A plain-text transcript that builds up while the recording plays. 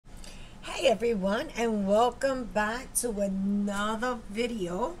everyone, and welcome back to another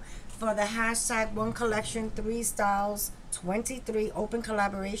video for the hashtag One Collection 3 Styles 23 open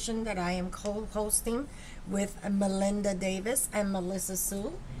collaboration that I am co-hosting with Melinda Davis and Melissa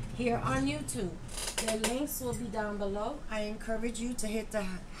Sue here on YouTube. The links will be down below. I encourage you to hit the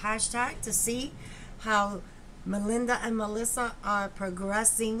hashtag to see how Melinda and Melissa are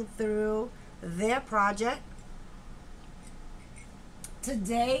progressing through their project.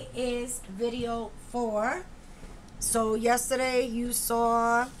 Today is video 4. So yesterday you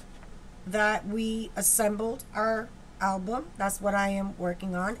saw that we assembled our album. That's what I am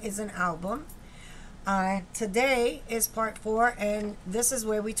working on, is an album. Today is part 4, and this is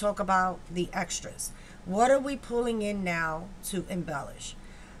where we talk about the extras. What are we pulling in now to embellish?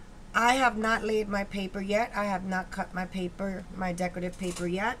 I have not laid my paper yet. I have not cut my paper, my decorative paper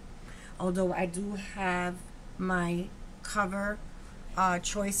yet, although I do have my cover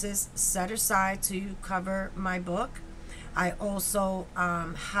choices set aside to cover my book. I also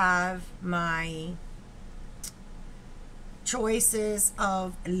have my choices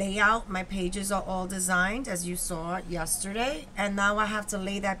of layout. My pages are all designed as you saw yesterday, and now I have to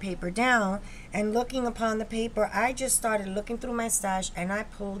lay that paper down. And looking upon the paper, I just started looking through my stash and I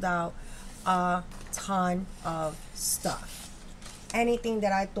pulled out a ton of stuff. Anything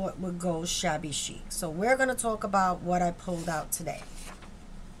that I thought would go shabby chic. So we're going to talk about what I pulled out today.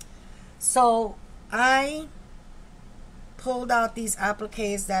 So I pulled out these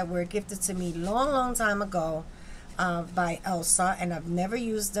appliques that were gifted to me long time ago by Elsa, and I've never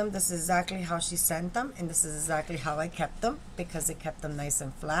used them. This is exactly how she sent them, and this is exactly how I kept them, because it kept them nice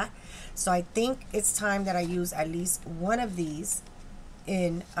and flat. So I think it's time that I use at least one of these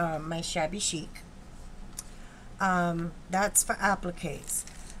in my shabby chic. That's for appliques.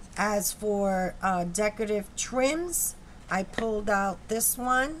 As for decorative trims, I pulled out this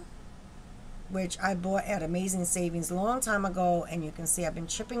one, which I bought at Amazing Savings a long time ago, and you can see I've been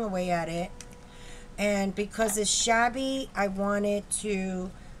chipping away at it. And because it's shabby, I wanted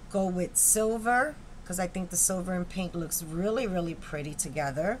to go with silver, because I think the silver and pink looks really pretty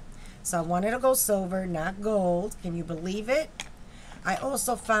together. So I wanted to go silver, not gold. Can you believe it? I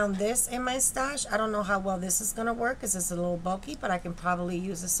also found this in my stash. I don't know how well this is going to work because it's a little bulky, but I can probably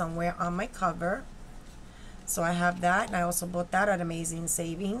use it somewhere on my cover. So I have that, and I also bought that at Amazing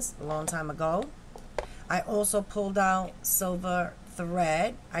Savings a long time ago. I also pulled out silver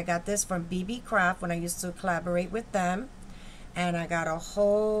thread. I got this from BB Craft when I used to collaborate with them. And I got a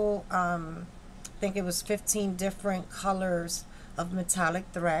whole, I think it was 15 different colors of metallic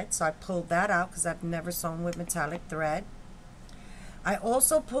thread. So I pulled that out because I've never sewn with metallic thread. I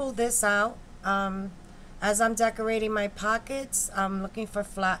also pulled this out. As I'm decorating my pockets, I'm looking for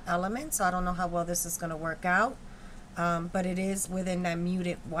flat elements. I don't know how well this is going to work out, but it is within that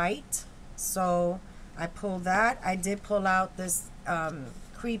muted white. So I pulled that. I did pull out this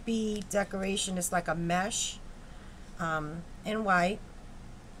creepy decoration. It's like a mesh in white.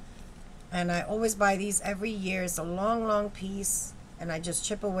 And I always buy these every year. It's a long piece, and I just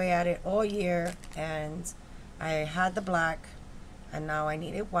chip away at it all year. And I had the black, and now I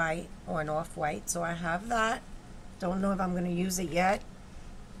need it white or an off-white, so I have that. Don't know if I'm going to use it yet.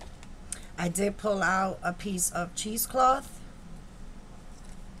 I did pull out a piece of cheesecloth.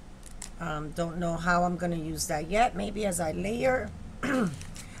 Don't know how I'm going to use that yet. Maybe as I layer.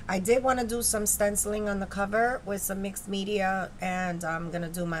 I did want to do some stenciling on the cover with some mixed media, and I'm going to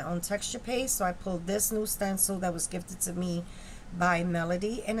do my own texture paste. So I pulled this new stencil that was gifted to me by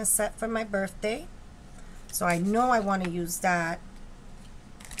Melody in a set for my birthday. So I know I want to use that.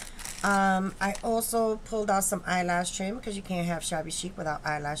 I also pulled out some eyelash trim, because you can't have shabby chic without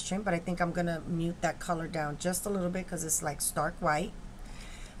eyelash trim, but I think I'm going to mute that color down just a little bit because it's like stark white.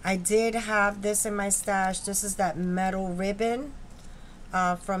 I did have this in my stash. This is that metal ribbon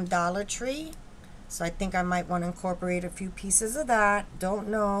from Dollar Tree. So I think I might want to incorporate a few pieces of that. Don't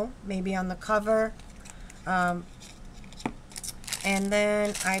know. Maybe on the cover. And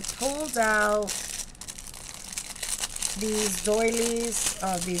then I pulled out these doilies,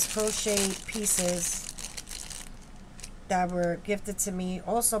 these crochet pieces that were gifted to me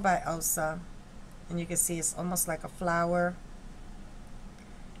also by Elsa, and you can see it's almost like a flower.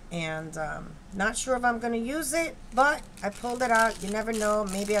 And not sure if I'm going to use it, but I pulled it out. You never know,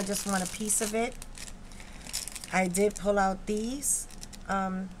 maybe I just want a piece of it. I did pull out these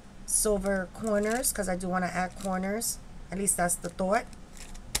silver corners because I do want to add corners, at least that's the thought.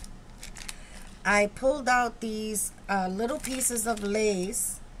 I pulled out these little pieces of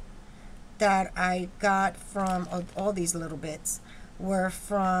lace that I got from, all these little bits were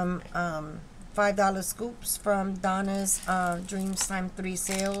from $5 scoops from Donna's Dreams Time 3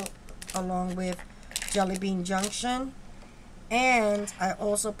 sale along with Jelly Bean Junction. And I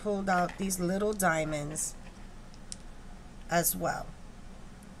also pulled out these little diamonds as well.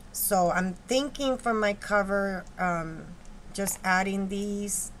 So I'm thinking for my cover, just adding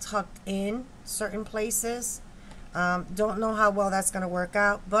these tucked in certain places. Don't know how well that's going to work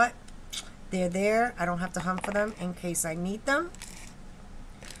out, but they're there. I don't have to hunt for them in case I need them.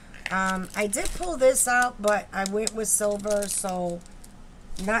 I did pull this out, but I went with silver, so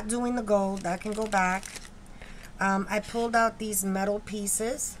not doing the gold. That can go back. I pulled out these metal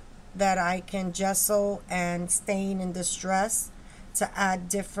pieces that I can gesso and stain and distress to add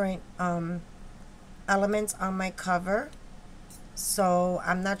different elements on my cover. So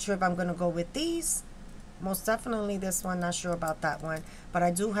I'm not sure if I'm going to go with these. Most definitely this one, not sure about that one. But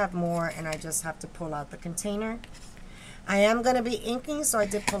I do have more, and I just have to pull out the container. I am going to be inking, so I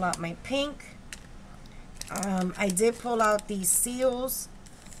did pull out my pink. I did pull out these seals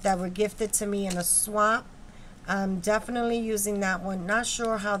that were gifted to me in a swap. I'm definitely using that one. Not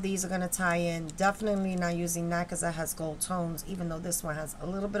sure how these are going to tie in. Definitely not using that because that has gold tones, even though this one has a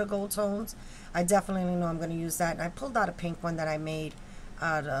little bit of gold tones. I definitely know I'm going to use that. And I pulled out a pink one that I made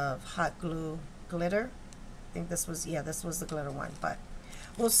out of hot glue glitter. I think this was, yeah, this was the glitter one, but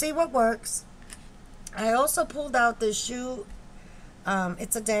we'll see what works. I also pulled out this shoe.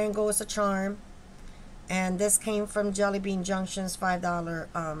 It's a dangle, it's a charm. And this came from Jelly Bean Junction's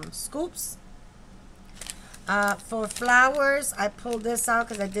 $5 scoops. For flowers, I pulled this out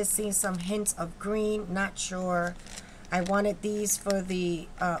because I did see some hints of green. Not sure. I wanted these for the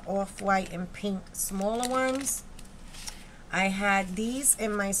off-white and pink smaller ones. I had these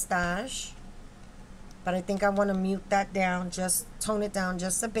in my stash, but I think I want to mute that down, just tone it down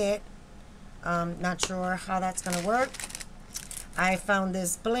just a bit. Not sure how that's going to work. I found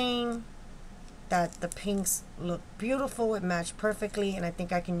this bling that the pinks look beautiful. It matched perfectly, and I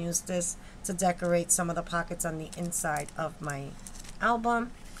think I can use this to decorate some of the pockets on the inside of my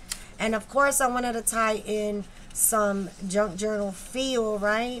album. And of course I wanted to tie in some junk journal feel,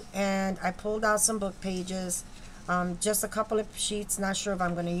 right? And I pulled out some book pages, just a couple of sheets. Not sure if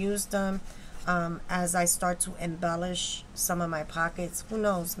I'm going to use them as I start to embellish some of my pockets. Who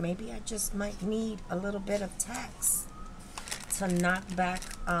knows, maybe I just might need a little bit of text to knock back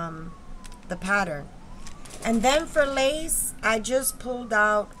the pattern. And then for lace, I just pulled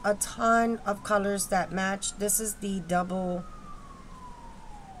out a ton of colors that match. This is the double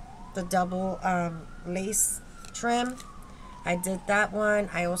lace trim. I did that one.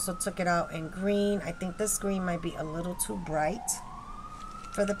 I also took it out in green. I think this green might be a little too bright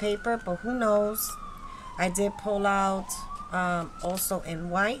for the paper, but who knows. I did pull out also in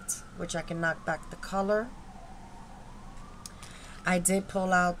white, which I can knock back the color. I did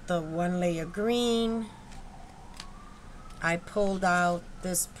pull out the one layer green. I pulled out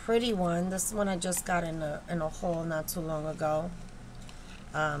this pretty one. This one I just got in a haul not too long ago.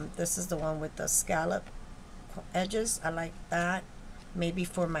 This is the one with the scallop edges. I like that. Maybe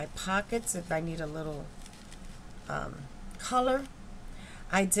for my pockets if I need a little color.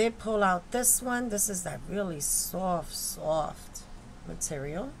 I did pull out this one. This is that really soft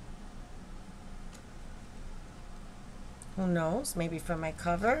material. Who knows? Maybe for my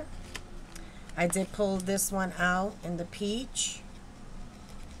cover. I did pull this one out in the peach.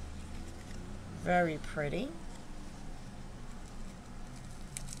 Very pretty.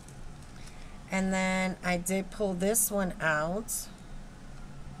 And then I did pull this one out.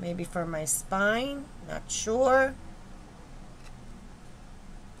 Maybe for my spine. Not sure.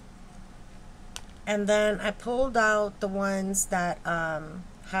 And then I pulled out the ones that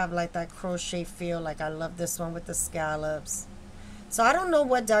have like that crochet feel. Like I love this one with the scallops. So I don't know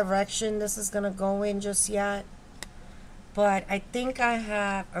what direction this is going to go in just yet. But I think I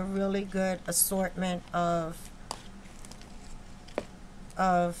have a really good assortment of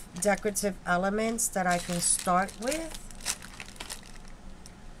decorative elements that I can start with.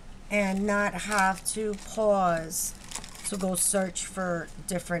 And not have to pause to go search for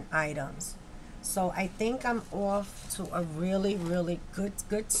different items. So I think I'm off to a really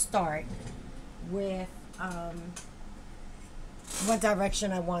good start with what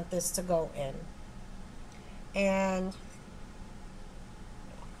direction I want this to go in. And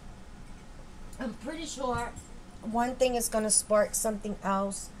I'm pretty sure one thing is going to spark something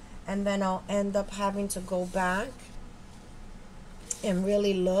else, and then I'll end up having to go back and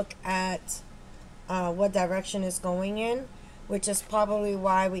really look at what direction it's going in, which is probably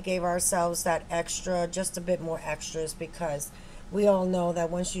why we gave ourselves that extra, just a bit more extras, because we all know that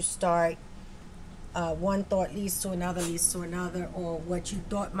once you start, one thought leads to another, or what you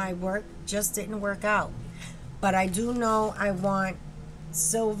thought might work just didn't work out. But I do know I want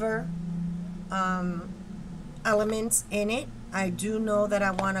silver elements in it. I do know that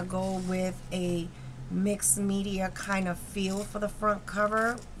I want to go with a mixed media kind of feel for the front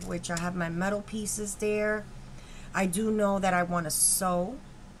cover, which I have my metal pieces there. I do know that I want to sew,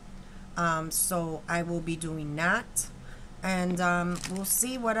 so I will be doing that. And we'll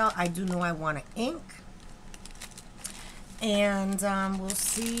see what else. I do know I want to ink. And we'll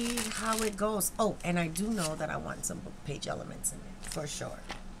see how it goes. Oh, and I do know that I want some book page elements in it, for sure.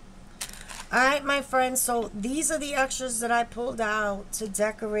 All right, my friends, so these are the extras that I pulled out to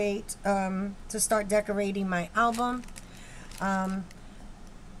decorate, to start decorating my album.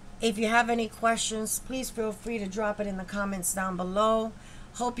 If you have any questions, please feel free to drop it in the comments down below.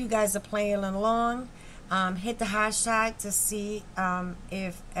 Hope you guys are playing along. Hit the hashtag to see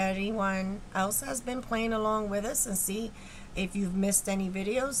if anyone else has been playing along with us, and see if you've missed any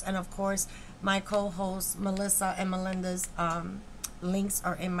videos. And of course, my co-hosts Melissa and Melinda's links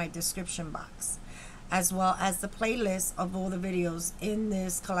are in my description box, as well as the playlist of all the videos in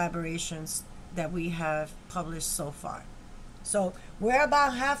this collaborations that we have published so far. So we're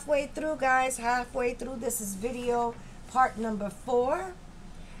about halfway through, guys. Halfway through. This is video part number 4.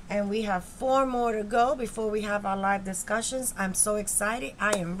 And we have 4 more to go before we have our live discussions. I'm so excited.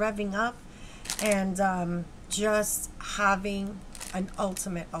 I am revving up and just having an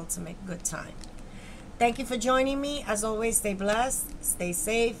ultimate good time. Thank you for joining me. As always, stay blessed, stay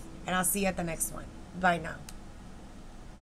safe, and I'll see you at the next one. Bye now.